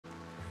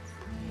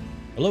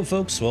Hello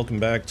folks, welcome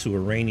back to a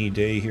rainy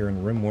day here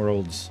in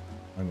Rimworld.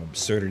 I'm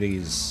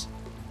Absurdities.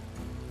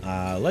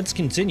 Let's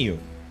continue.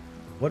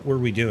 What were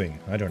we doing?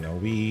 I don't know.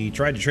 We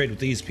tried to trade with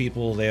these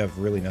people. They have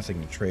really nothing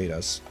to trade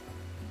us.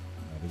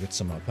 We get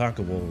some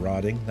alpaca wool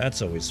rotting.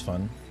 That's always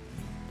fun.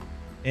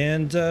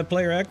 And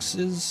player X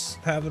is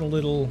having a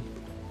little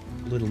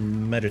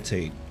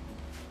meditate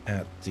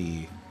at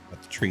the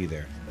tree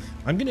there.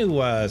 I'm going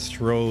to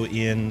throw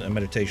in a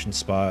meditation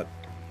spot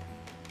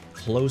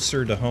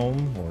closer to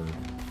home, or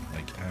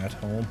at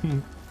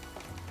home,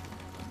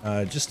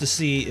 just to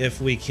see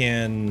if we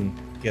can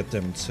get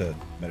them to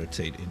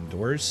meditate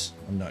indoors.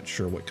 I'm not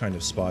sure what kind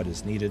of spot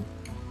is needed,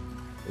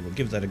 but we'll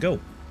give that a go.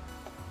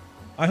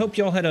 I hope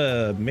y'all had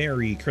a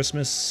Merry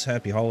Christmas,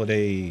 Happy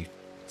Holiday,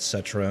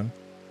 etc.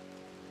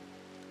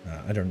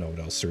 I don't know what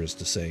else there is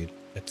to say,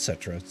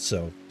 etc.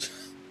 So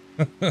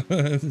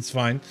it's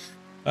fine.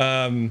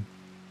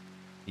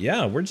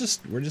 Yeah, we're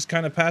just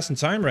kind of passing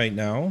time right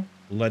now,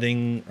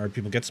 letting our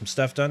people get some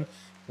stuff done.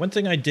 One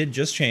thing I did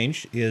just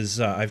change is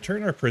I've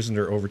turned our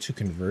prisoner over to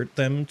convert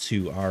them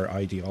to our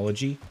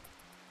ideology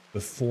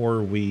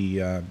before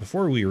we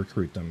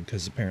recruit them,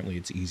 because apparently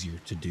it's easier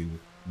to do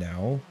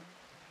now.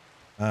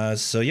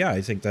 So yeah,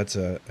 I think that's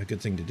a good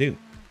thing to do.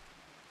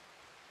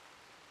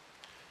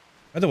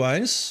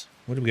 Otherwise,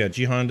 what do we got?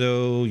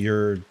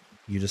 𝗬𝗏𝗏,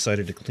 you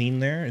decided to clean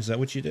there? Is that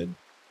what you did?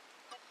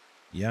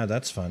 Yeah,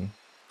 that's fun.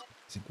 I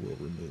think we'll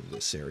remove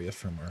this area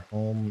from our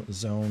home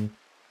zone.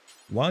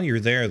 While you're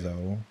there,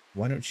 though,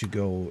 why don't you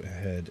go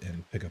ahead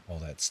and pick up all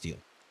that steel?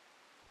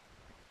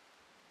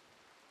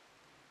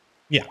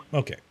 Yeah,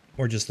 okay.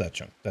 Or just that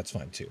chunk. That's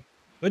fine, too.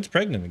 Oh, it's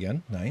pregnant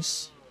again.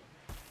 Nice.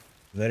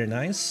 Very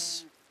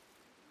nice.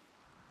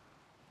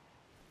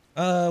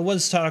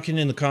 Was talking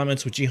in the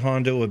comments with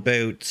𝗬𝗏𝗏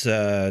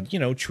about, you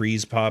know,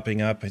 trees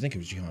popping up. I think it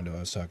was 𝗬𝗏𝗏 I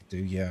was talking to,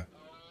 yeah.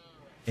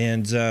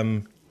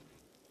 And,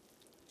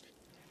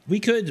 we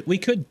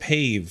could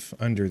pave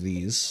under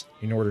these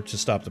in order to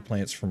stop the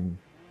plants from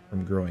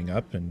growing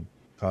up and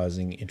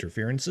causing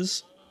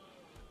interferences.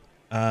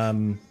 I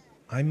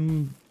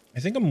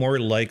think I'm more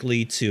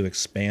likely to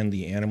expand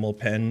the animal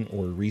pen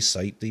or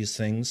resite these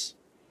things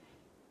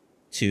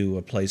to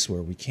a place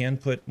where we can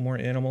put more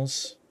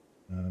animals.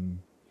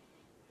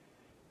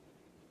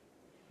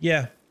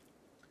 Yeah,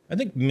 I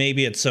think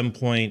maybe at some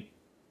point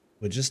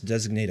we'll just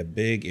designate a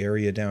big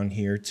area down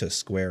here to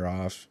square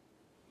off,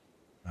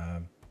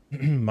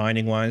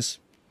 mining wise.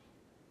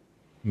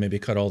 Maybe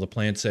cut all the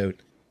plants out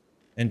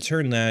and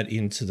turn that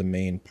into the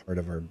main part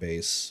of our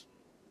base.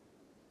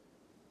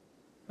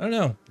 I don't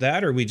know.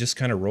 That, or we just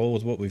kind of roll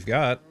with what we've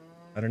got.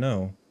 I don't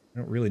know. I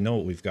don't really know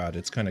what we've got.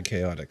 It's kind of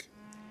chaotic.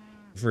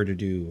 I prefer to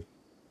do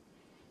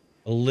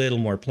a little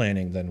more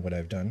planning than what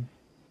I've done.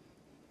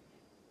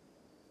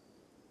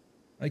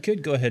 I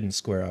could go ahead and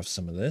square off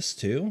some of this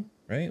too,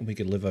 right? We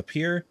could live up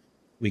here.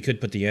 We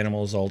could put the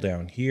animals all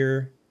down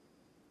here.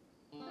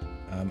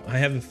 I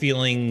have a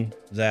feeling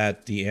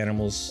that the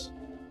animals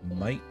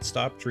might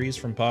stop trees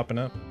from popping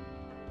up.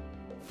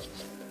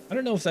 I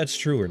don't know if that's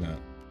true or not.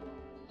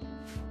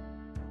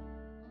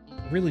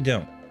 I really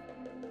don't.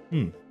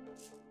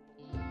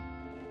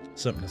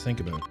 Something to think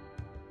about.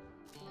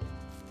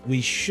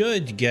 We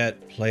should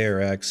get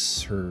player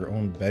X her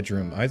own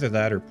bedroom. Either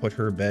that or put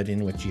her bed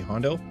in with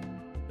𝗬𝗏𝗏.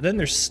 But then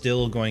they're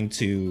still going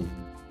to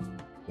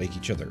wake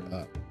each other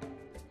up,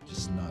 which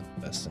is not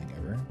the best thing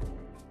ever.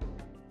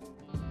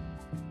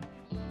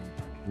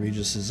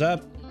 Regis is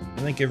up. I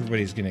think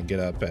everybody's gonna get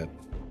up at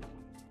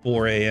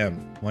 4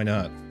 a.m. Why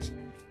not?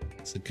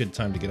 It's a good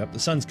time to get up. The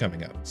sun's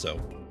coming up, so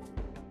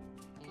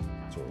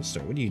that's where we'll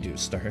start. What do you do?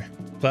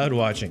 Cloud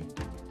watching,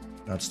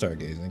 not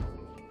stargazing.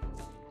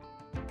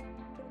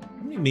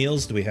 How many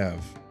meals do we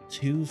have?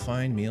 2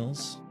 fine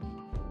meals?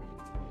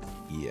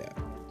 Yeah.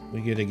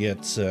 We gotta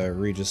get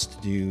Regis to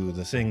do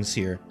the things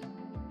here.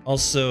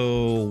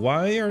 Also,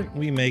 why aren't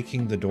we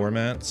making the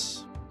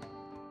doormats?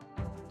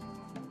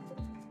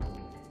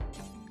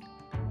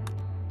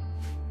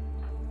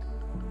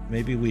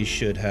 Maybe we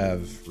should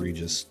have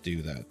Regis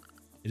do that.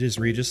 It is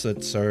Regis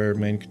that's our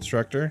main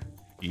constructor.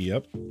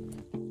 Yep.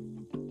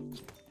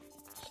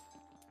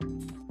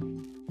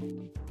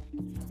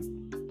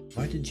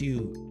 Why did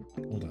you...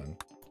 Hold on.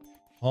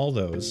 All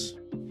those.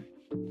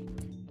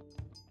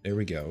 There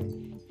we go.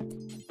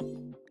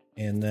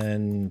 And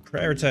then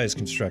prioritize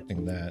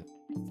constructing that.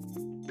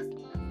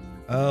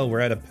 Oh,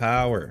 we're out of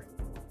power.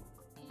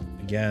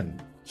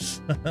 Again.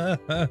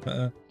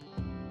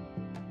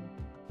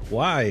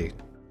 Why?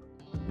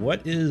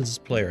 What is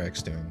player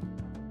X doing?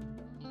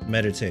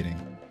 Meditating.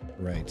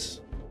 Right.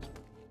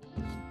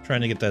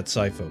 Trying to get that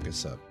psi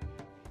focus up.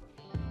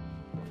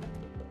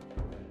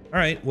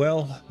 Alright,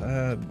 well,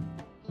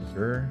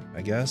 sure,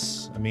 I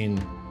guess. I mean...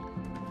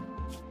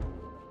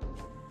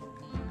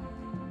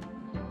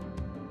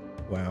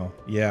 Wow.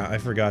 Yeah, I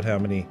forgot how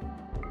many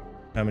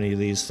of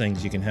these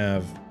things you can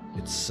have.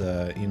 It's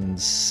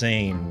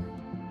insane.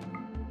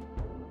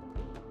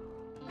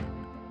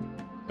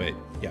 Wait,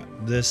 yeah,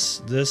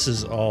 this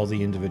is all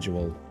the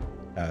individual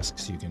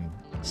tasks you can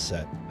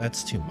set.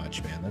 That's too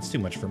much, man. That's too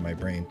much for my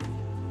brain.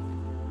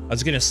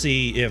 was gonna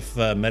see if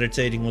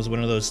meditating was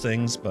one of those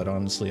things, but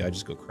honestly, I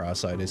just go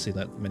cross-eyed. I see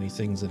that many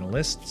things in a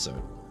list, so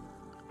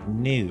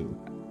no.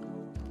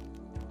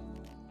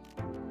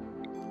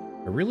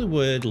 I really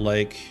would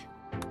like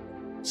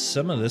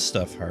some of this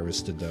stuff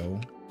harvested, though.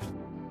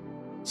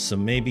 So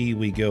maybe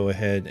we go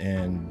ahead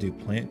and do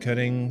plant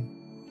cutting.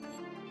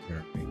 Where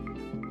are we?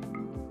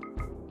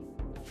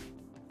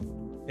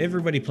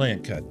 Everybody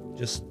plant cut.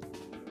 Just,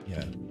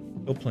 yeah,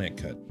 go plant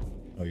cut.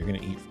 Oh, you're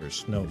gonna eat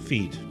first. No,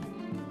 feed.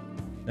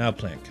 Now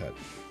plant cut.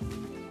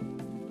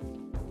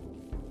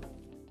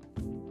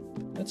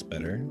 That's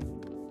better.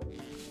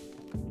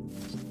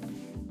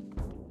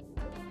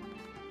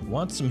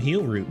 Want some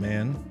heal root,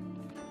 man.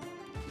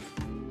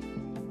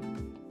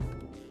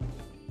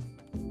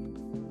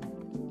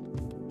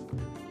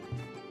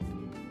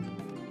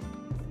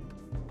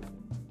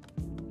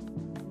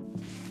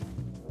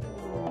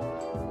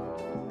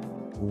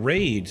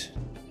 Raid.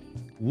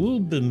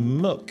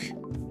 𝗬𝗵𝗪𝗀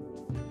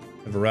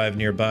have arrived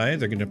nearby.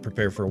 They're going to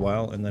prepare for a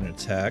while and then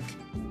attack.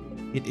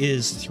 It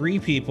is 3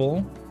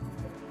 people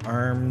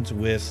armed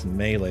with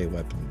melee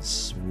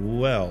weapons.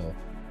 Well,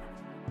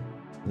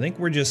 I think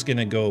we're just going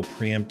to go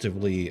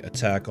preemptively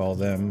attack all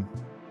them.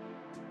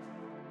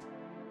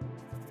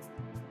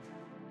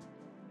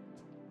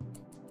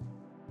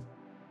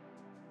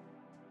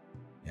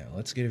 Yeah,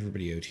 let's get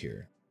everybody out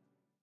here.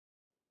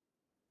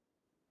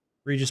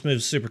 He just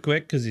moves super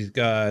quick because he's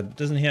got,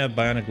 doesn't he have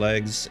bionic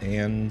legs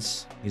and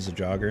he's a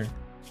jogger?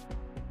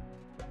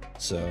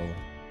 So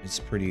it's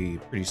pretty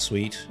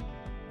sweet,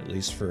 at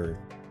least for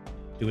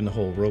doing the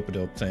whole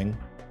𝗁𝗶𝗹𝗃 thing.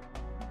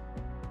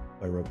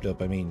 By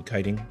𝗁𝗶𝗹𝗃 I mean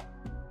kiting.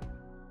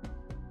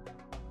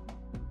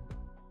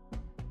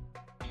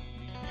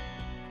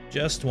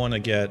 Just want to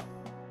get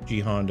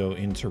𝗁𝗵𝗁𝗲𝗀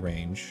into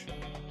range.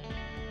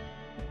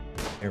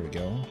 There we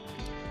go.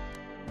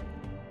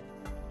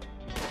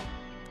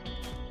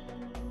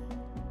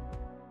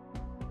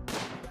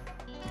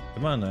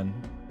 Come on then,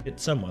 hit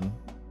someone.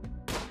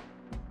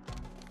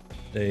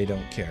 They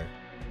don't care.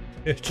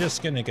 They're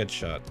just gonna get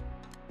shot.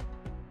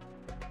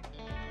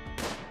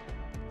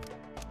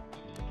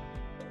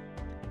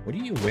 What are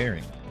you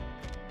wearing?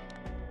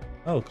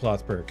 Oh,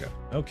 𝗁𝗵𝗃𝗀.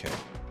 Okay.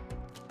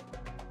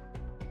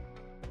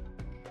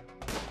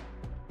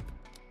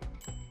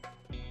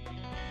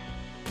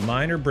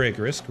 Minor break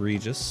risk,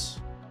 Regis.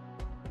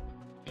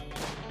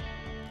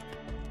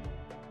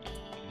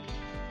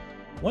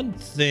 One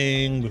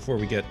thing before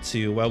we get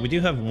to, well, we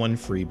do have 1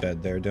 free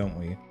bed there, don't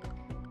we?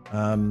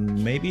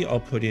 Maybe I'll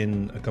put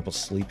in a couple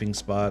sleeping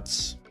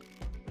spots.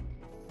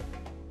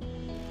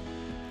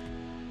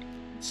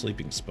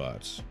 Sleeping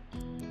spots.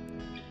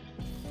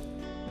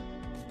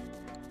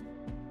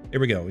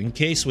 Here we go, in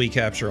case we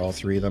capture all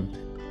 3 of them.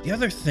 The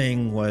other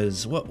thing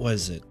was, what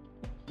was it?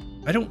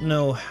 I don't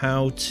know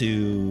how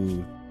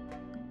to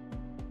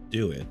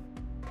do it.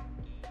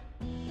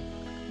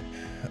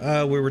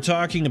 We were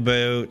talking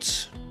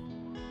about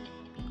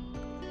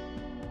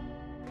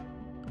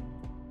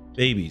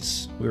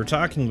babies. We were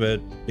talking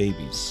about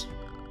babies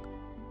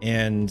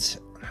and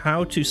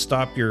how to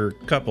stop your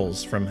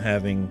couples from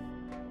having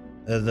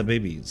the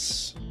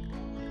babies.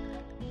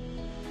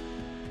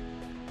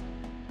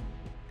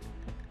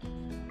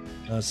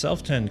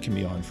 Self-tend can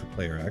be on for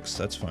player X,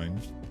 that's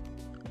fine.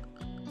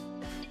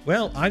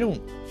 Well, I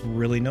don't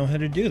really know how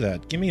to do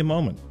that. Give me a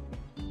moment.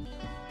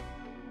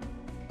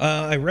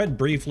 I read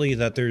briefly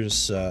that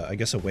there's, I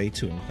guess, a way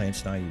to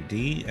implant an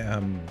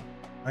IUD.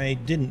 I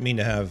didn't mean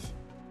to have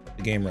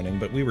the game running,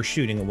 but we were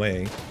shooting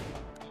away.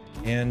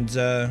 And,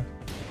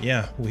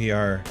 yeah, we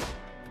are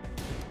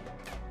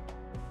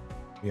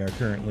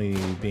currently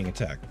being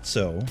attacked.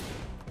 So,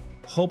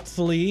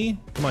 hopefully...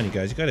 Come on, you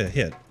guys, you gotta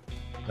hit.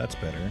 That's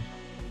better.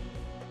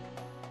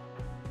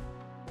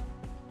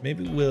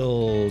 Maybe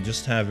we'll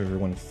just have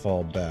everyone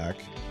fall back.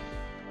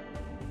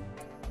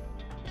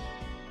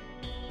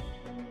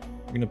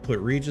 We're gonna put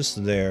Regis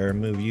there,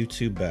 move you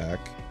 2 back.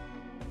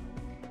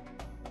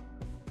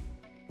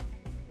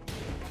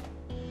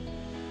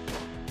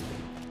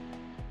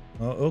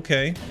 Oh,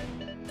 okay.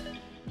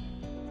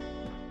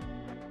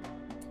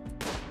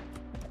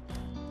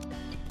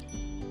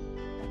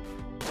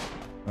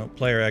 Oh,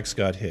 player X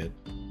got hit.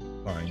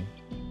 Fine.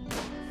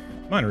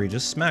 Come on,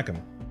 Regis, smack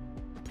him.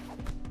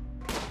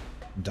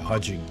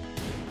 Dodging.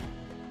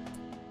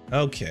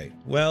 Okay,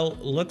 well,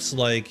 looks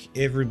like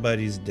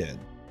everybody's dead.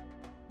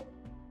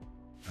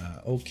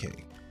 Okay.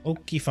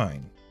 Okay,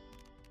 fine.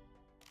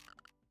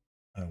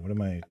 What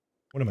am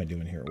I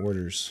doing here?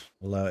 Orders.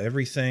 Allow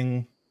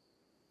everything.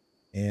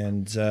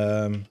 And,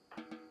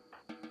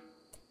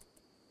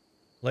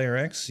 player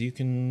X, you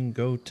can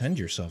go tend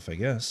yourself, I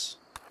guess.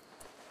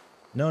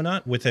 No,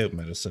 not without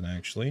medicine,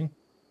 actually.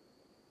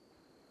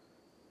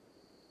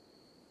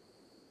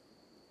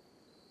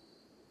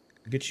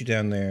 Get you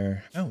down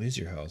there. How is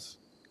your health?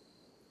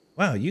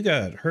 Wow, you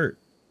got hurt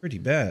pretty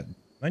bad.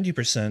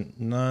 90%.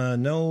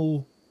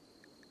 No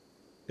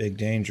big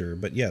danger.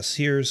 But yes,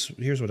 here's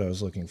what I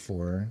was looking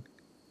for.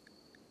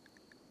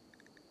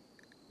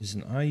 Is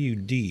an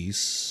IUD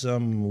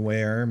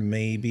somewhere,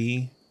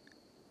 maybe.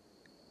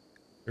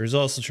 There's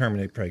also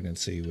terminate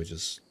pregnancy, which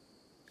is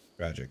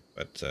tragic,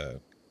 but,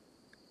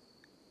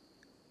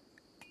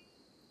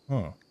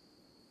 huh.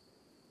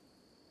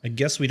 I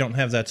guess we don't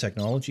have that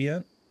technology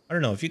yet. I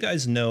don't know. If you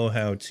guys know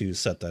how to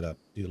set that up,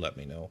 do let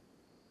me know.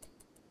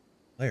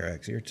 Player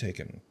X, you're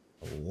taking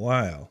a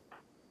while.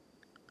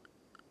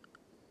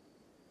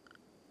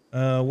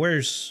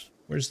 Where's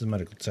the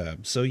medical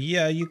tab? So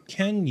yeah, you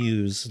can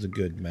use the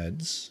good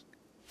meds.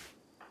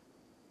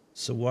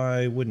 So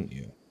why wouldn't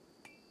you?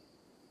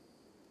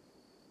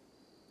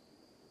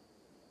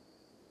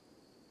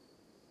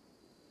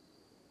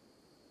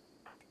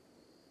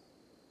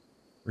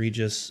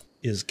 Regis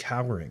is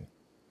cowering.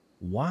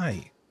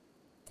 Why?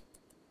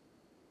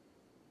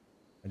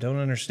 I don't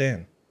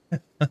understand.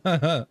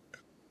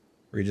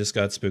 Regis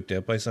got spooked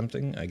out by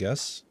something, I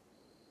guess.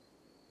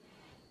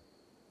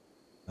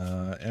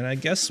 And I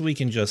guess we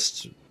can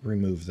just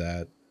remove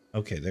that.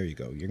 Okay, there you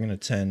go. You're gonna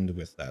tend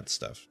with that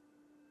stuff.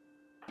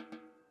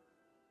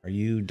 Are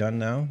you done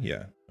now?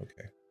 Yeah,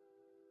 okay.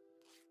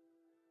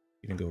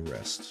 You're gonna go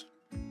rest.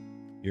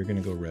 You're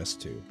gonna go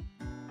rest too.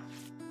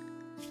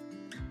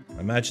 I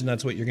imagine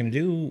that's what you're gonna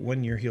do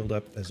when you're healed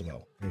up as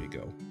well. There you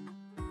go.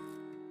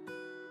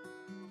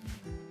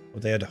 Oh,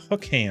 they had a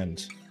hook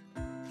hand.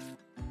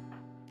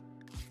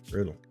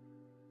 Brutal.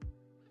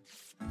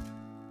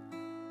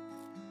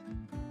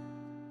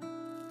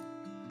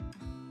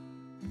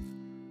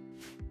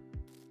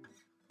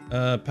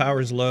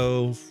 Power's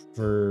low.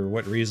 For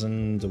what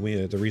reason? The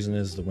reason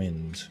is the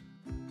wind.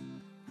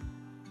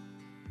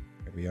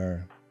 Here we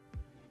are.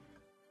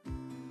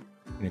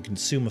 Gonna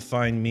consume a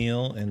fine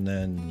meal and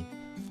then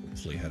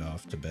hopefully head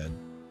off to bed.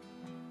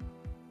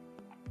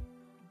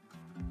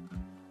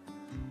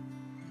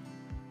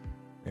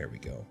 There we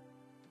go.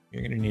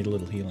 You're gonna need a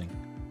little healing.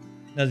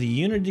 Now the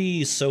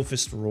Unity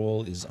Sophist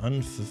role is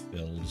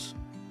unfulfilled.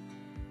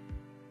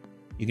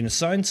 You can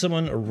assign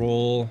someone a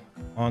role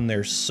on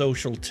their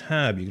social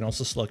tab. You can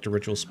also select a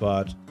ritual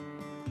spot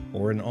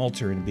or an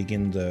altar and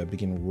begin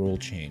role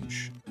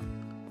change.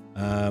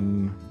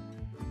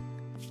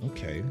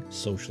 Okay,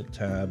 social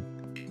tab.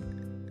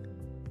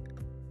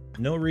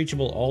 No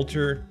reachable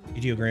altar,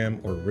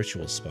 ideogram, or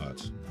ritual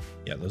spot.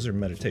 Yeah, those are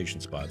meditation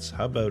spots.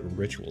 How about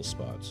ritual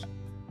spots?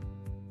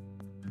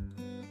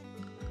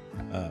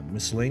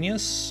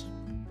 Miscellaneous?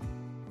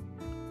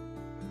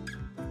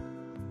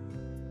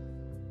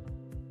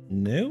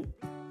 No.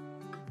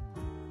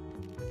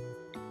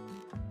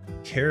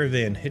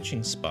 Caravan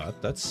hitching spot,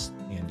 that's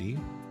handy.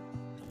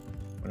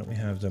 Why don't we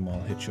have them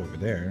all hitch over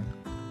there?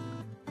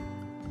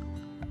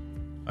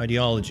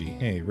 Ideology,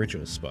 hey,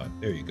 ritual spot,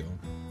 there you go.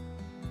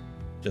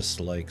 Just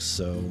like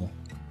so.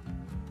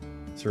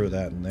 Throw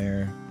that in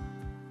there.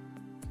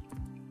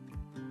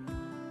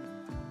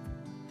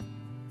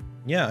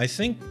 Yeah, I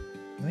think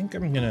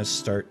I'm gonna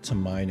start to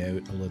mine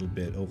out a little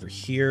bit over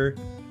here.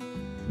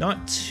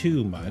 Not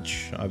too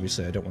much.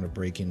 Obviously, I don't want to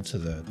break into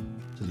the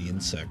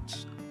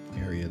insect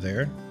area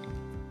there.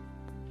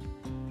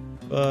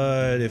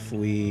 But if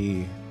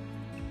we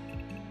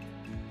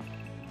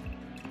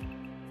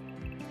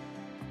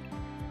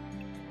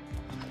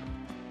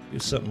do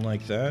something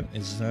like that,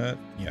 is that,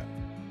 yeah.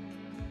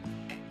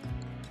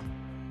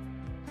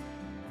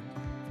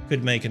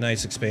 Could make a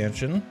nice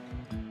expansion.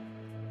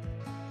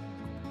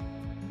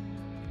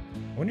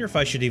 I wonder if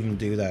I should even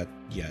do that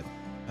yet.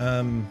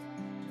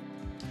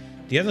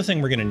 The other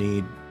thing we're gonna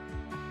need,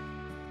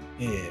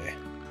 we're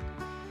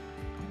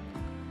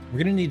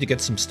gonna need to get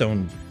some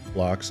stone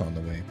blocks on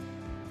the way.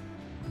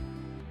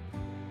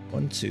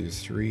 1, 2,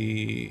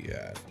 3,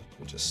 yeah,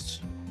 we'll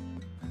just...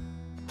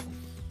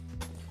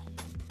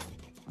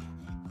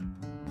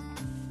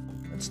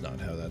 That's not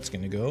how that's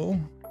gonna go.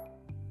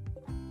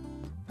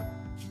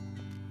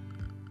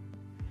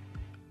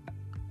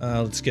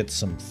 Let's get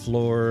some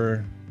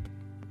floor.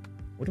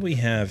 What do we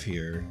have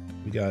here?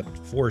 We got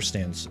 4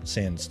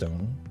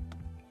 sandstone.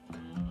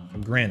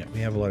 Granite. We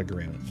have a lot of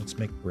granite. Let's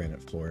make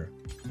granite floor.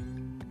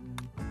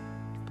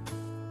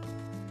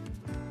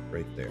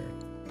 Right there.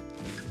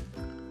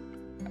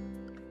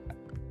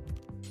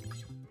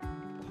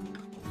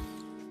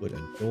 Put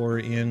a door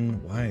in.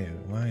 Why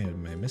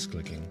am I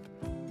misclicking?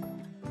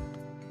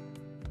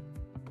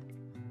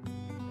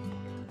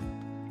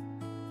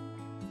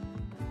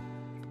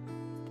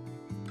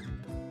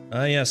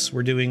 Yes,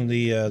 we're doing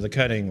the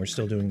cutting. We're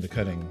still doing the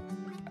cutting.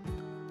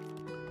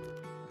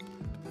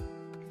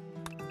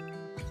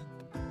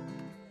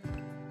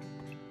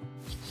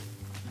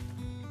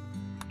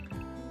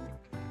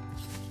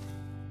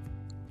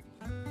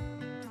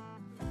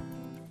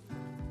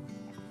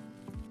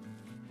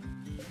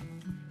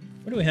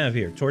 What do we have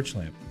here? Torch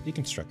lamp.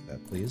 Deconstruct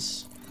that,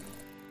 please.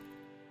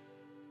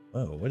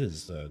 Whoa, what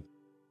is that?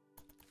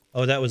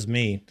 Oh, that was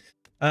me.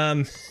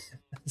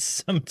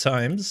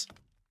 Sometimes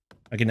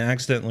I can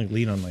accidentally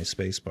lean on my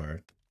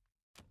spacebar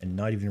and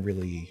not even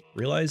really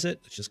realize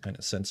it. It's just kind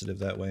of sensitive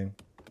that way.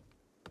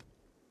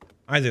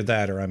 Either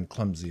that or I'm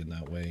clumsy in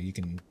that way. You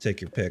can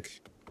take your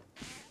pick.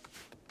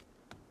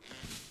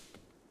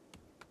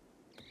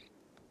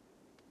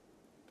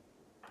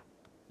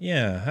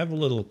 Yeah, have a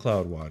little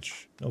cloud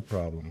watch. No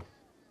problem.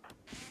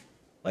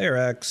 Player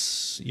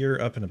X,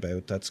 you're up and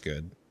about. That's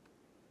good.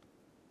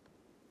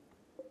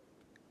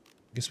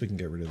 I guess we can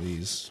get rid of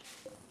these.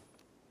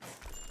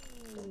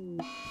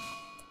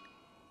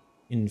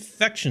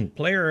 Infection.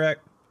 Player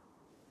X.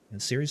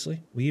 And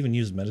seriously? We even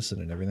use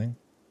medicine and everything?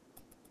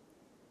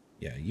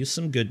 Yeah, use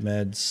some good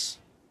meds.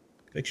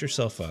 Fix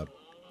yourself up.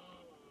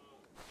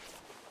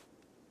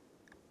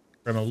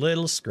 From a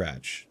little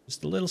scratch.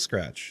 Just a little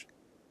scratch.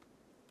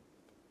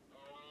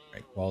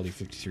 Alright, quality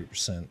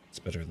 53%. It's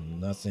better than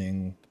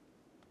nothing.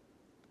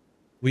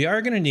 We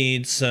are going to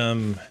need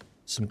some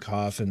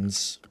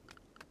coffins.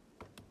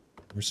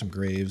 Or some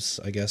graves,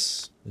 I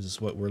guess,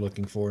 is what we're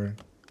looking for.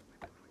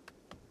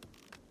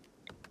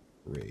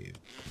 Grave.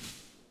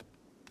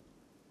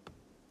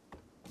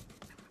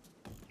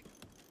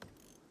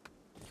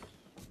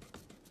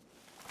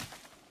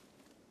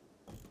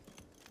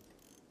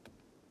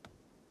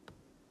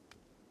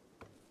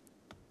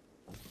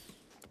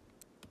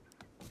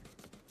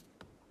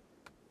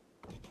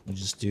 We'll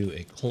just do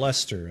a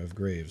cluster of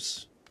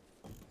graves.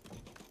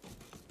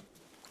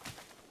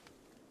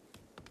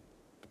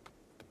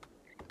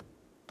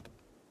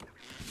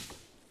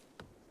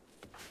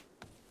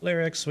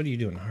 Larix, what are you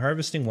doing?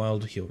 Harvesting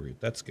wild heal root.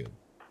 That's good.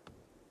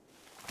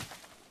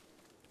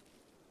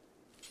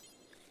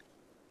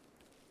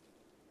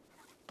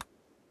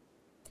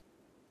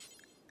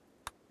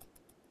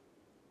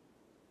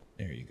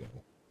 There you go.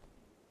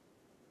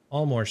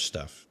 All more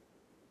stuff.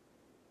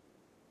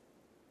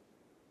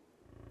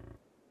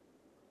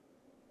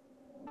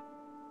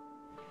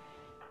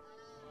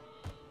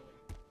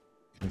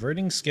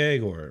 Converting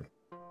Skagor.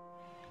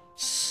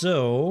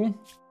 So...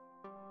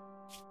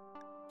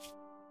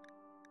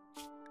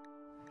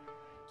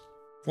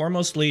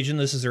 Foremost Legion,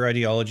 this is their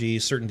ideology.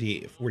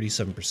 Certainty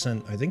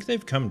 47%. I think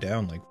they've come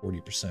down like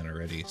 40%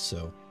 already,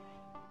 so...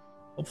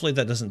 Hopefully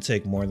that doesn't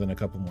take more than a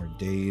couple more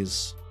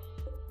days.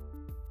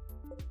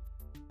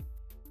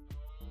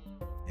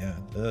 Yeah,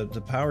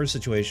 the power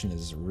situation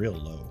is real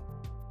low.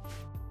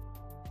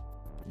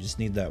 We just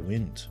need that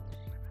wind.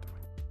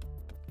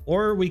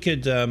 Or we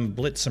could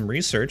blitz some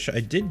research.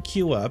 I did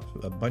queue up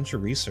a bunch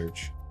of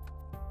research.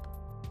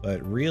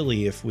 But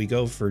really, if we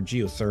go for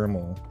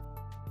geothermal,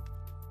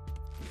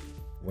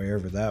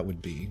 wherever that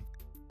would be.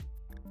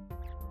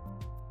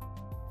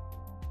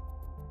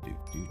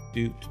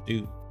 Do.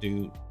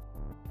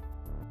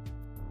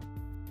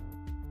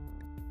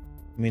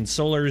 I mean,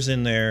 solar's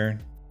in there.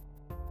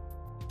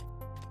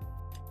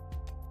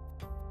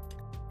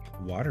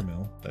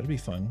 Watermill, that'd be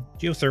fun.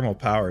 Geothermal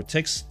power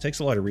takes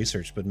a lot of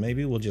research, but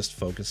maybe we'll just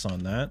focus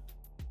on that,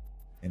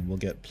 and we'll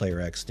get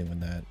Player X doing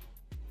that.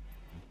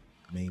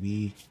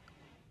 Maybe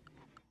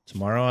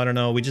tomorrow. I don't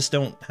know. We just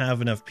don't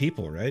have enough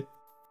people, right?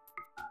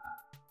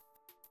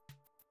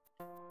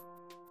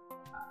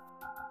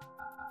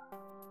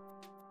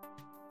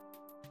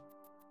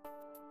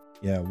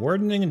 Yeah,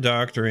 wardening and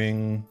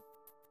doctoring,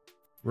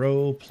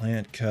 grow,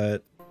 plant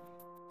cut,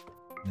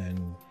 and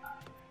then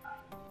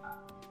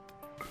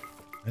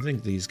I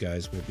think these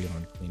guys will be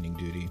on cleaning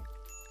duty.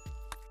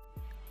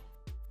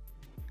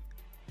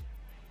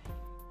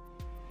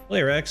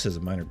 Player X has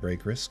a minor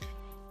break risk.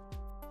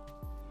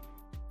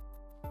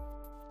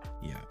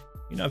 Yeah,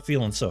 you're not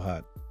feeling so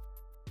hot.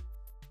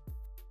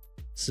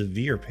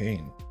 Severe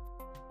pain.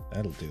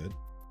 That'll do it.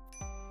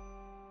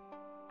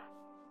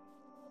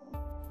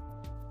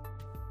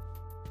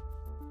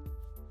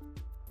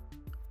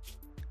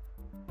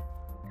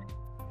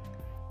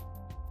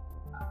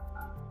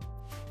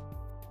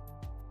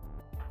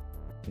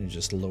 And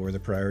just lower the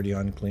priority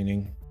on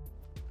cleaning.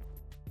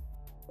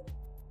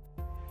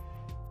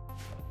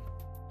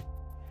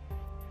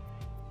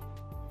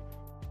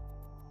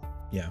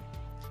 Yeah.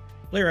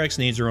 Player X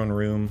needs her own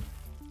room.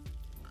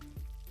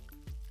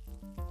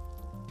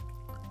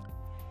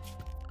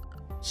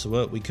 So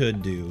what we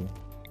could do...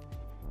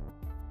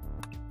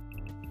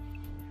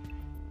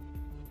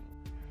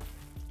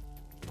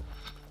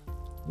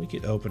 we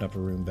could open up a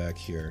room back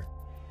here.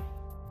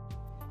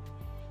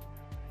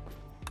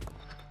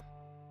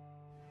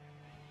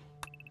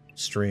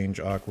 Strange,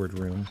 awkward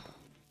room.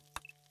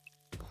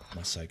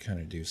 Unless I kind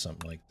of do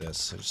something like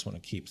this. I just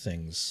want to keep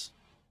things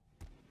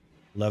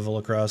level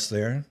across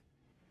there.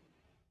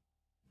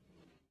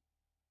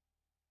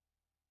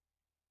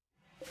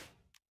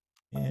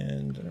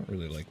 And I don't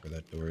really like where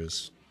that door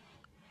is.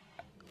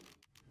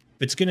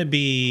 If it's going to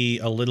be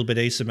a little bit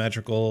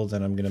asymmetrical,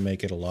 then I'm going to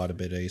make it a lot of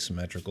bit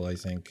asymmetrical, I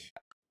think.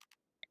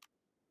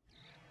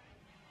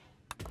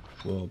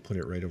 We'll put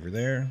it right over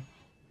there.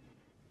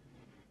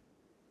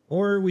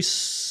 Or we...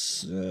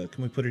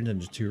 can we put it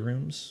into 2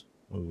 rooms?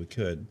 Well, we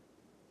could.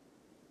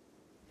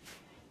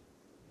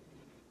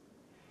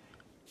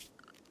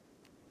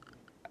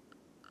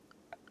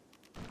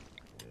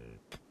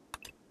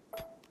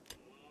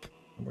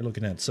 We're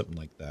looking at something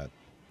like that.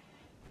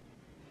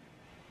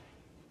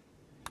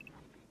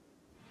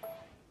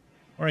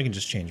 Or I can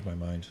just change my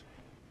mind.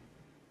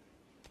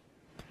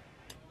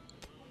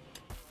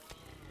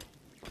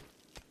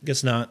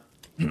 Guess not.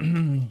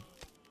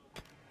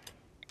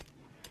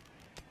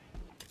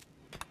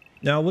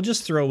 Now we'll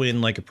just throw in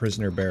like a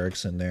prisoner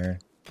barracks in there.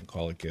 and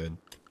call it good.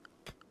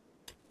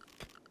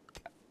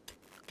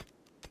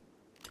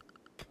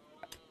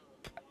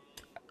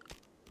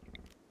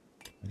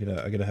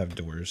 I gotta have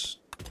doors.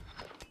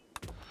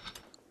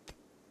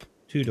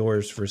 2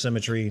 doors for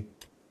symmetry.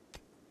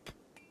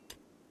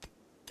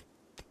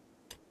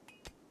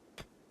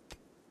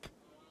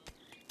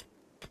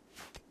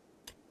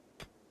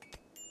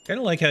 Kind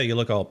of like how you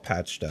look all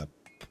patched up.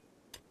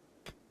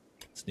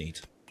 It's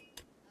neat.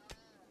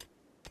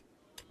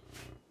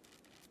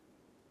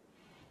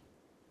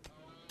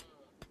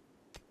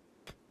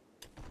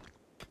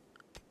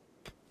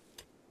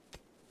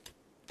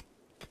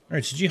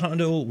 Alright, so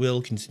𝗬𝗏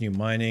will continue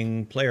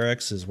mining. Player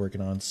X is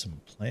working on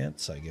some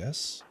plants, I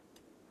guess.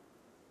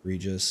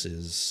 Regis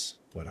is,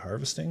 what,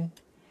 harvesting?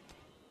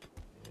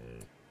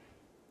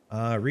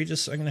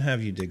 Regis, I'm gonna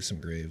have you dig some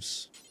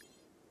graves.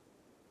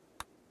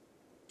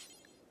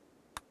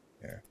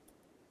 There.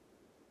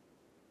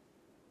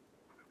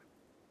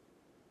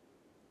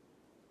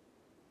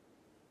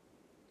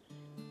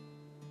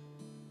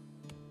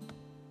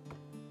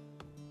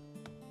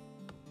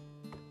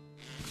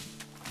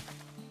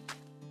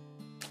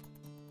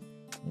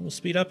 We'll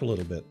speed up a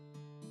little bit.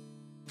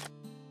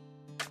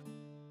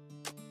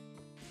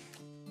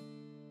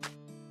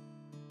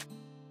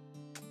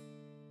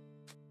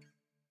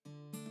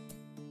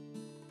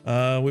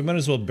 We might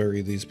as well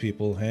bury these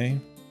people, hey?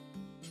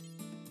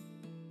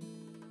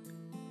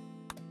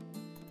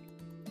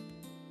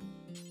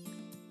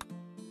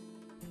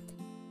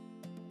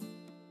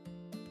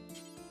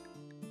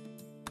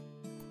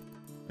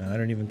 I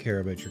don't even care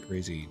about your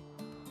crazy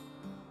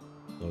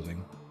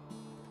clothing.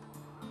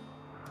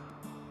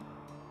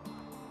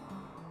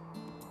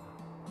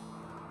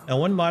 Now,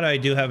 one mod I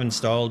do have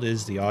installed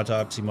is the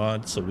autopsy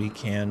mod, so we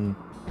can,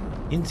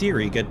 in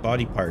theory, get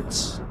body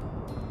parts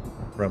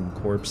from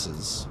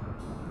corpses.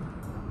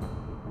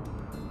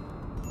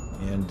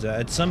 And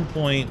at some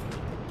point,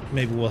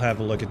 maybe we'll have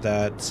a look at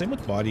that. Same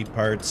with body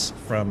parts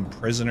from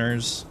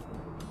prisoners.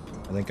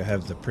 I think I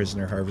have the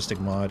prisoner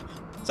harvesting mod.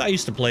 So I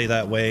used to play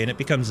that way, and it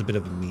becomes a bit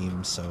of a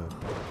meme, so,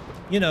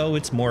 you know,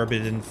 it's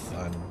morbid and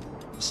fun.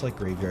 Just like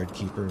Graveyard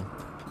Keeper.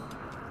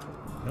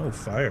 No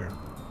fire.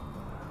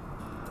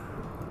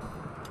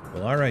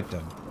 Well, alright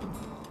then.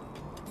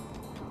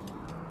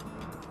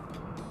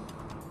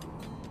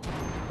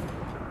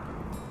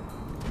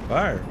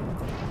 Fire!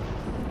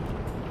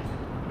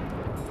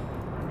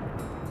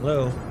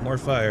 Hello, more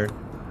fire.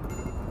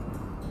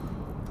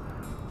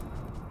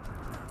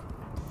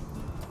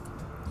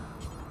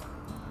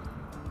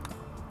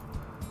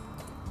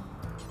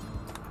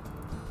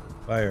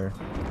 Fire.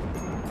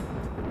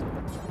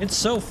 It's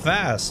so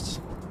fast!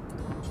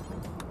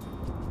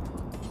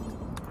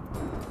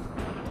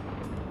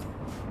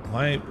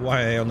 Why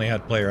I only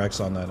had player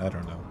X on that, I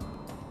don't know.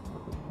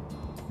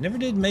 Never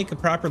did make a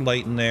proper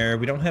light in there.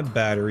 We don't have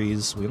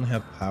batteries. We only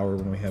have power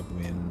when we have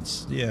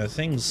winds. Yeah,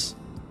 things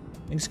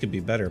could be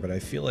better, but I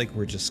feel like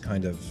we're just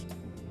kind of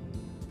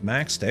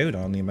maxed out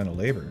on the amount of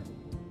labor.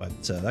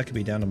 But that could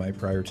be down to my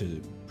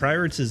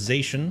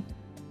prioritization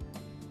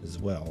as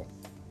well.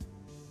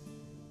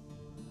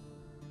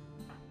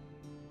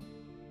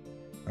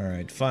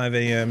 Alright, 5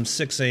 a.m.,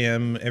 6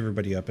 a.m.,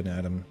 everybody up and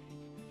at 'em.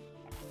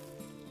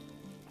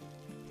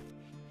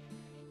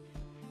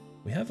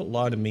 We have a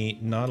lot of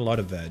meat, not a lot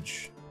of veg.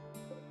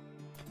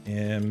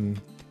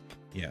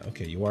 Yeah,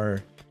 okay, you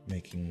are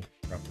making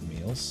proper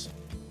meals.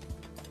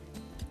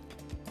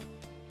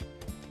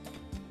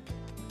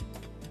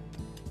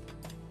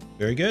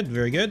 Very good,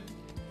 very good.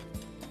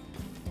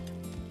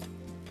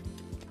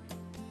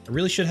 I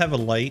really should have a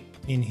light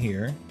in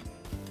here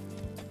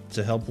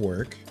to help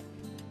work.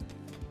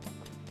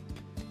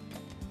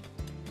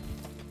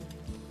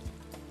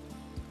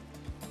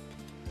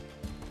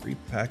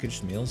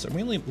 Prepackaged meals.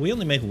 We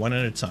only make one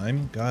at a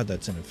time? God,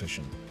 that's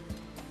inefficient.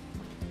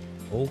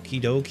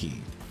 Okie dokie.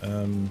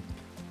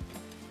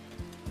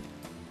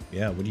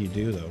 Yeah, what do you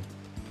do though?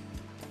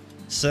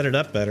 Set it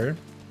up better.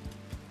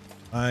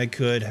 I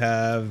could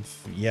have,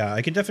 yeah,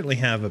 I could definitely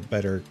have a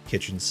better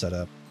kitchen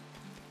setup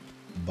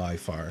by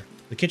far.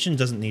 The kitchen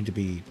doesn't need to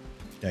be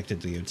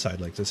connected to the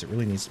outside like this. It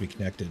really needs to be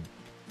connected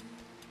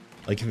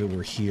like if it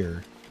were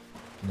here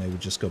and they would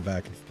just go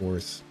back and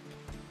forth.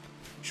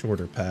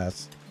 Shorter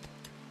path.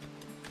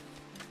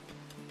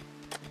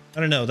 I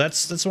don't know,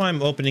 that's why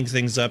I'm opening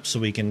things up so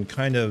we can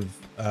kind of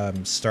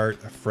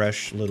start a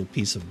fresh little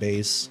piece of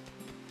base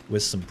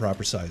with some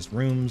proper sized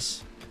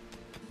rooms.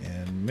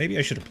 And maybe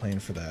I should have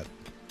planned for that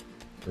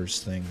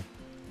first thing.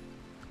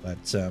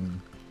 But let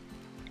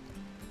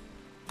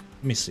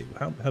me see,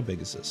 how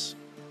big is this?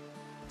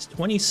 It's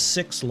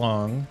 26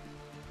 long.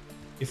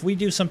 If we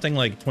do something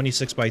like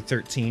 26 by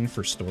 13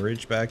 for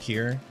storage back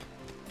here,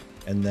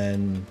 and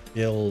then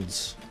build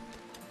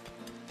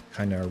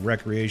kind of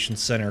recreation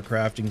center,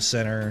 crafting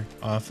center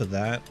off of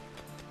that,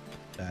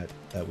 that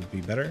would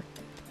be better.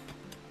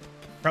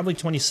 Probably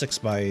 26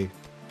 by,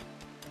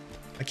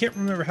 I can't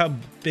remember how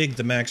big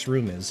the max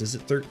room is. Is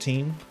it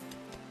 13?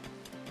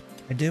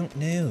 I don't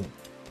know.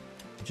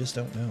 I just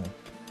don't know.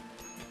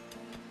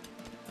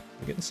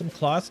 We're getting some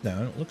cloth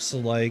down. It looks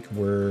like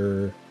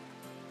we're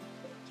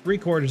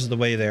 3/4 of the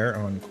way there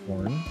on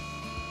corn.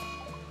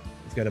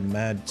 We've got a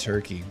mad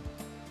turkey.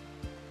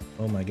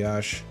 Oh my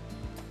gosh.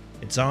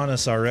 It's on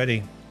us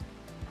already.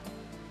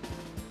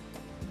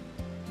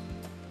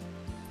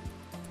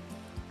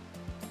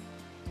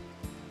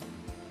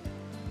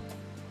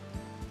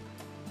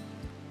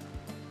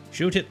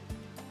 Shoot it.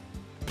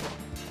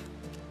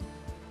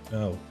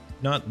 No,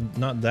 not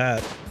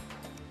that.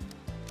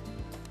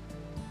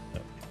 Oh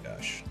my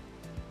gosh.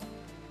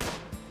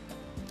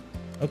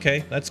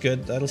 Okay, that's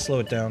good. That'll slow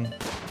it down.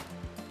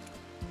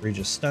 We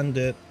just stunned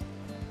it.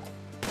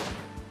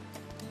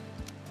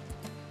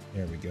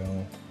 There we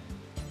go.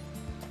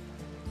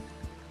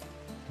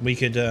 We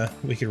could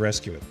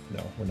rescue it.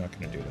 No, we're not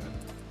going to do that.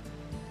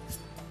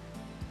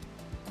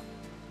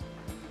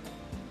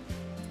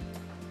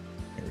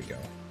 Here we go.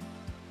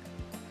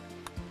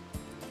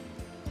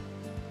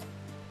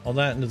 All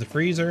that into the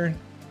freezer.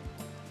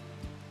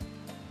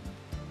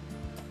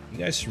 You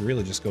guys should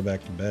really just go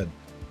back to bed.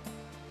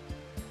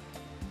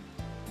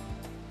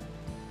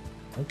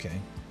 Okay.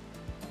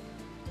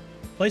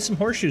 Play some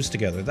horseshoes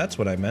together. That's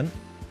what I meant.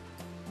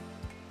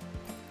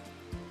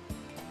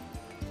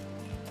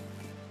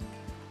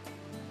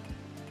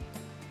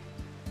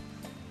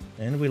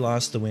 And we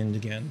lost the wind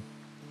again.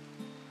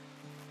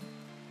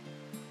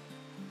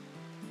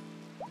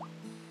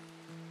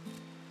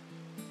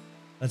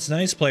 That's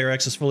nice. Player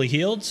X is fully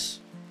healed.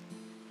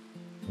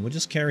 We'll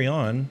just carry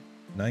on.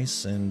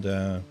 Nice and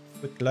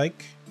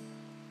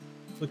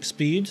quick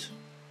speed.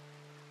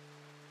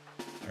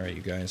 Alright,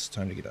 you guys,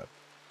 time to get up.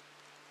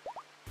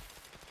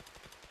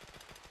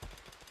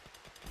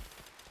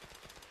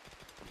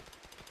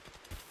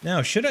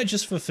 Now, should I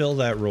just fulfill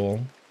that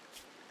role?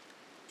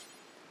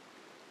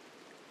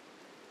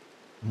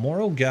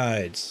 Moral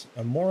guides.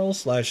 A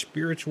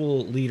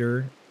moral/spiritual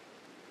leader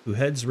who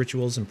heads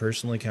rituals and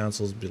personally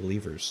counsels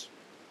believers.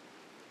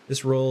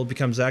 This role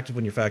becomes active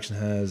when your faction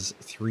has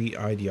 3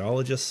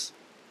 ideologists.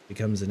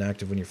 Becomes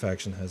inactive when your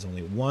faction has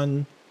only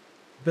 1.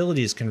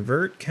 Abilities: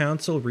 convert,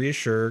 counsel,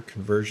 reassure,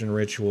 conversion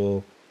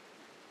ritual,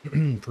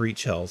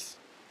 preach health.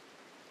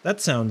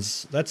 That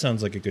sounds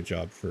like a good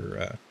job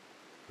for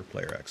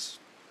player X.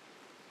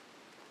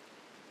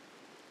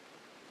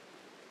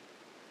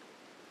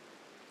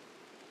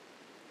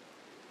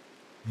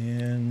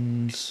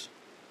 And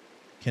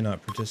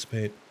cannot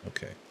participate.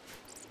 Okay.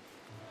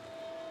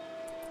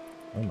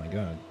 Oh my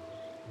god.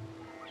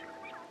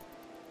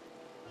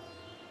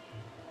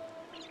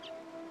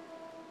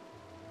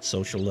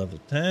 Social level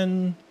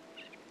 10.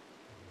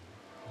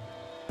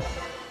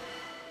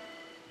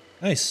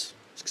 Nice.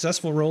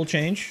 Successful role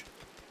change.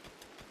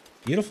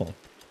 Beautiful.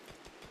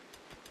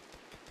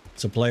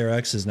 So player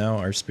X is now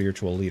our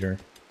spiritual leader,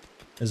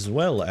 as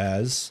well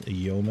as a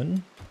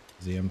yeoman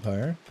of the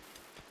Empire.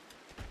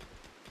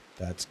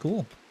 That's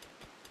cool.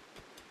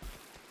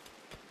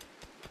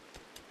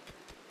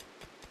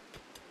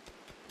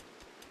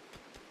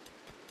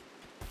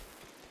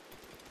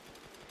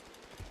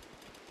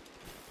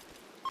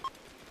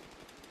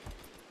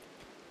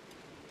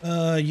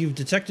 You've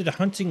detected a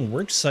hunting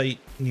worksite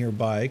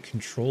nearby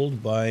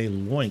controlled by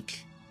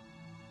𝗏𝗏𝗧𝗏.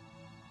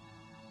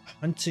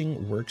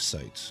 Hunting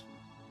worksite.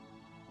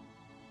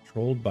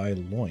 Controlled by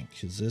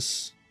𝗏𝗏𝗧𝗏. Is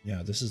this...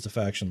 Yeah, this is the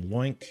faction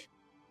𝗏𝗏𝗧𝗏.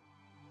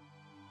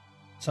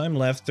 Time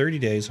left, 30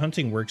 days.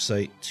 Hunting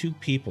worksite, 2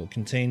 people.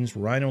 Contains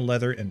rhino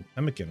leather and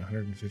pemmican,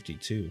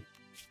 152.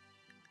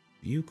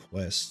 View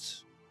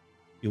quest.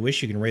 If you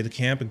wish, you can raid the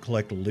camp and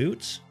collect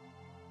loot.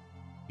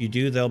 If you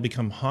do, they'll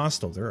become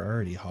hostile. They're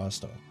already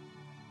hostile.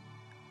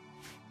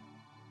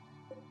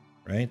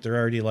 Right? They're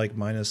already like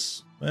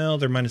minus... Well,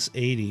 they're minus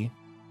 80. I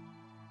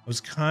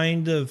was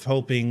kind of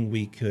hoping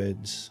we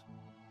could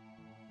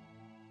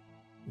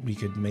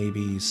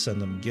maybe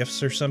send them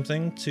gifts or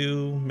something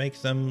to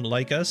make them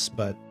like us,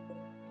 but...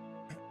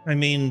 I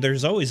mean,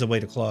 there's always a way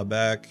to claw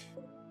back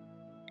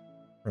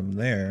from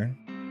there.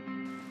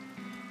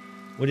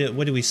 What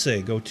do we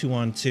say? Go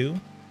 2-on-2?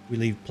 We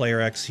leave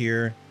player X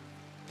here,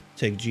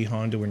 take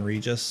𝗬𝗏𝗲𝗏 and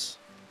𝗬𝗏𝗲𝗏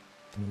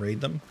and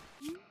raid them.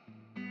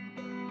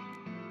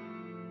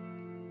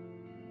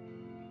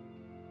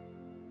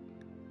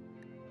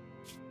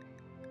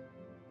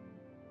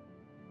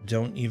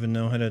 Don't even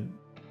know how to...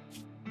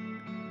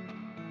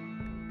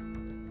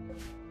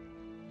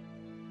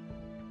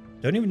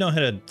 Don't even know how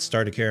to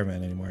start a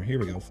caravan anymore. Here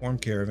we go. Form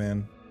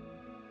caravan.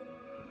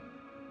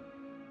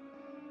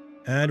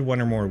 Add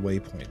 1 or more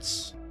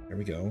waypoints. There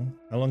we go.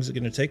 How long is it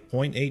going to take?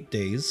 0.8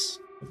 days.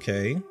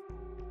 Okay.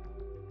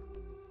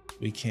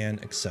 We can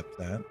accept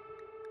that.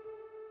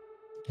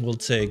 We'll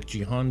take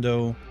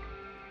𝗬𝗏𝗏𝗏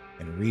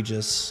and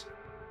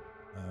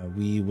𝗬𝗏𝗏𝗏.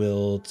 We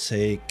will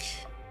take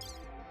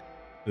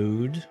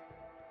food.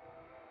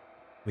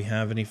 We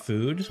have any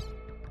food?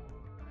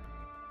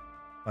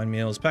 Find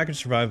meals. Package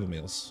survival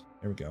meals.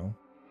 There we go.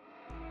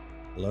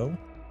 Hello?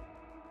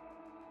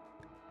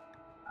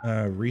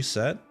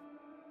 Reset.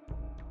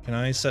 Can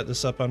I set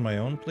this up on my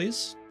own,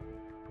 please?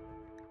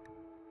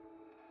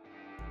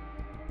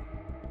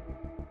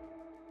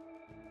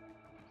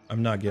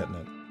 I'm not getting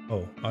it.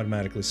 Oh,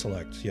 automatically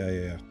select.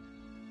 Yeah.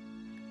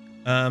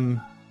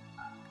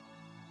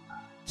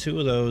 Two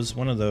of those,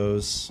 one of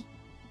those.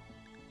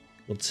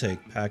 We'll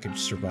take packaged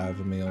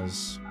survival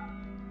meals.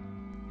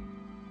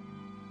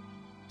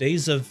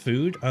 Days of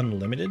food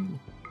unlimited?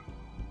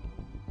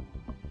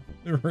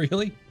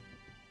 Really?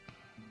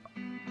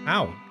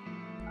 How?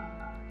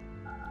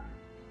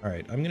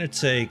 Alright, I'm gonna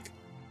take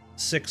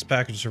 6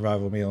 packaged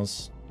survival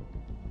meals.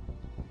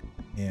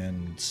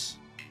 And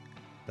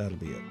that'll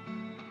be it.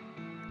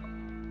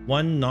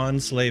 1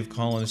 non-slave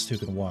colonist who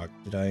can walk.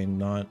 Did I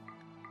not?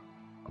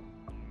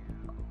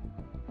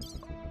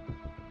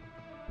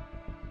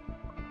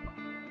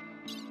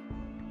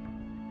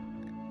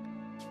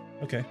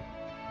 Okay.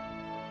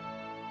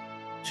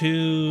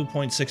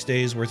 2.6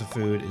 days worth of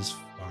food is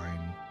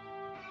fine.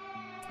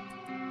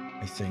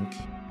 I think.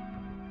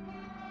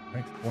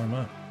 Right, warm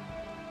up.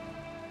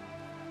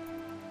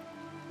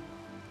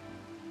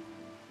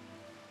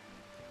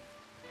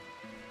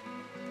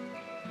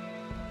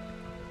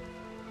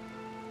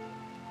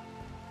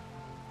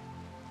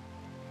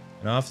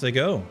 And off they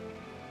go.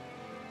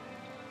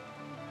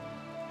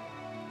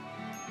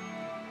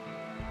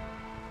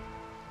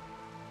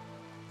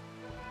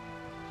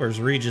 Of course,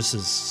 Regis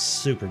is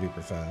super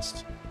duper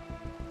fast.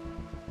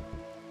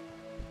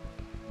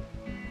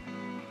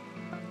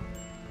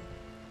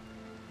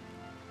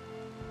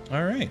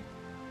 All right.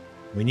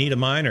 We need a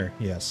miner.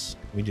 Yes,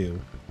 we do.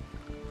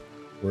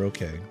 We're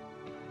okay.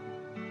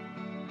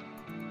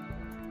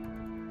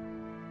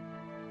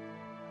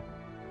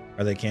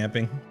 Are they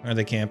camping? Are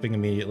they camping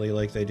immediately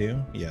like they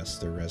do? Yes,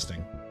 they're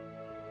resting.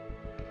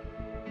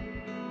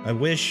 I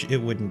wish it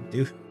wouldn't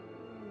do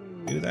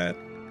that.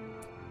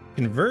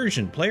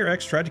 Conversion. Player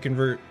X tried to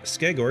convert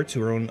𝗁𝗍𝗏𝗧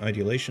to her own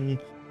idealization.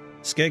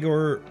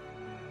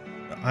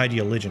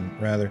 Ideologian,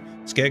 rather.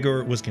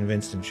 𝗁𝗍𝗏 was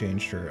convinced and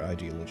changed her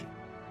ideology.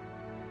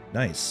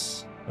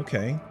 Nice.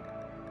 Okay.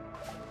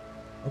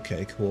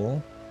 Okay,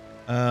 cool.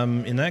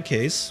 In that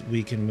case,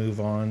 we can move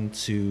on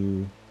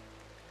to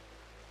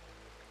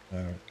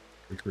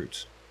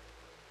recruit.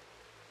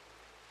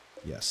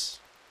 Yes.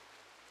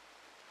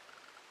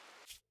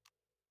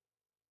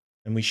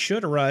 And we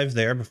should arrive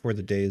there before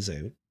the day is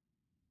out.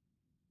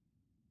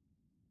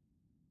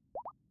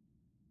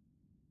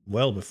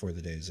 Well before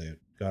the day is out.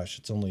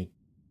 Gosh, we've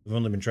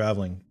only been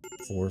traveling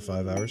 4 or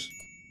 5 hours.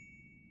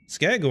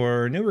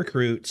 𝗁𝗍𝗏𝗧, new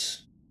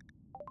recruit.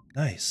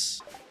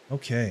 Nice.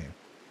 Okay.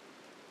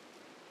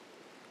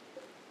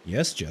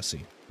 Yes,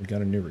 Jesse. We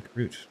got a new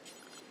recruit.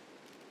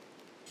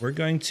 We're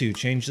going to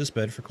change this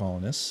bed for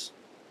colonists,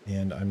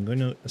 and I'm going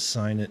to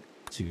assign it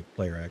to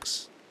player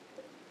X.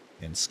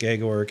 And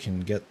𝗁𝗍𝗏𝗧 can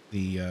get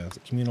the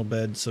communal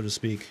bed, so to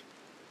speak.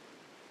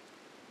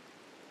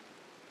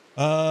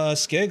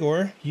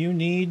 𝗁𝗍𝗏𝗧, you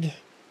need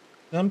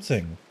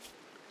something.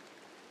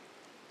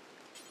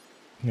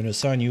 I'm going to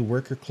assign you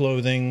worker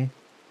clothing,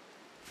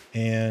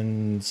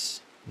 and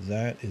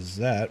that is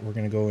that. We're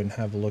going to go and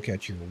have a look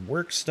at your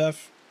work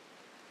stuff.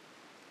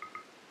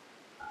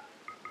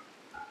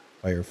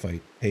 Firefight,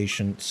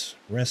 patient,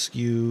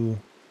 rescue.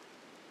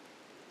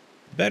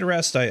 Bed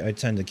rest, I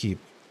tend to keep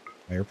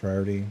higher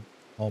priority.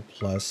 All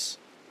plus.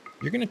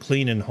 You're going to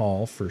clean and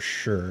haul for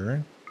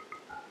sure.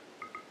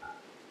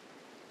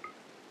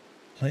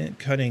 Plant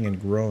cutting and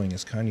growing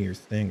is kind of your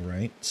thing,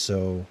 right?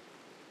 So,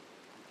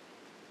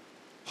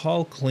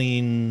 haul,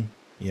 clean,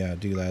 yeah,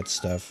 do that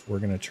stuff. We're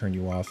going to turn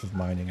you off of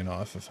mining and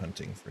off of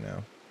hunting for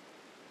now.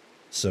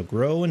 So,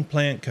 grow and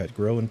plant cut,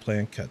 grow and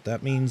plant cut.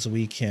 That means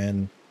we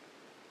can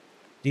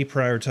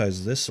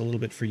deprioritize this a little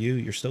bit for you.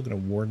 You're still going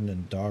to warden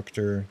and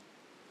doctor,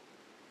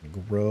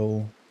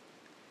 grow,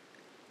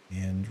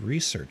 and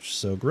research.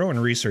 So grow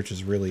and research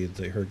is really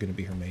going to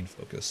be her main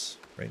focus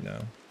right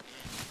now.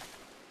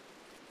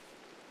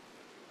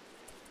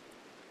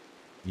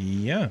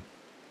 Yeah.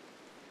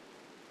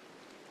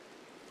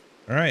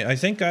 All right, I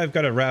think I've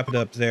got to wrap it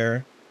up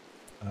there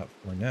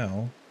for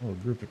now. Oh, a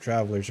group of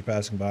travelers are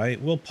passing by.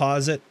 We'll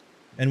pause it,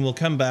 and we'll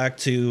come back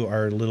to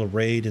our little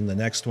raid in the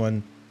next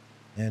one.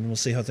 And we'll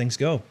see how things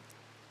go.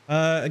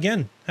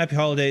 Again, happy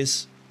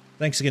holidays.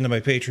 Thanks again to my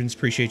patrons.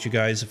 Appreciate you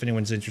guys. If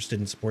anyone's interested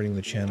in supporting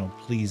the channel,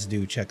 please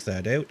do check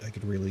that out. I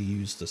could really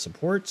use the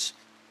support.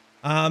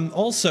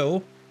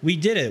 Also, we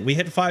did it. We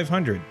hit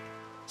 500.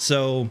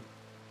 So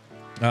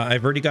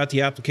I've already got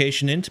the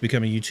application in to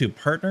become a YouTube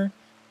partner.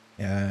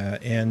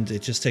 And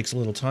it just takes a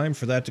little time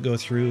for that to go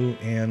through.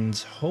 And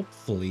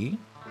hopefully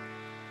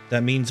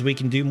that means we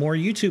can do more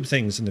YouTube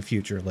things in the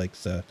future, like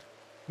the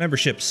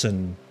memberships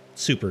and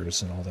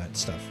supers and all that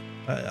stuff.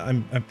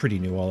 I'm pretty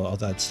new all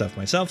that stuff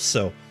myself,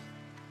 so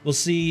we'll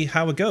see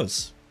how it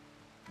goes.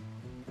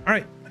 All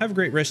right, have a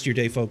great rest of your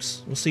day,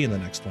 folks. We'll see you in the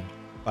next one.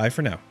 Bye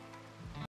for now.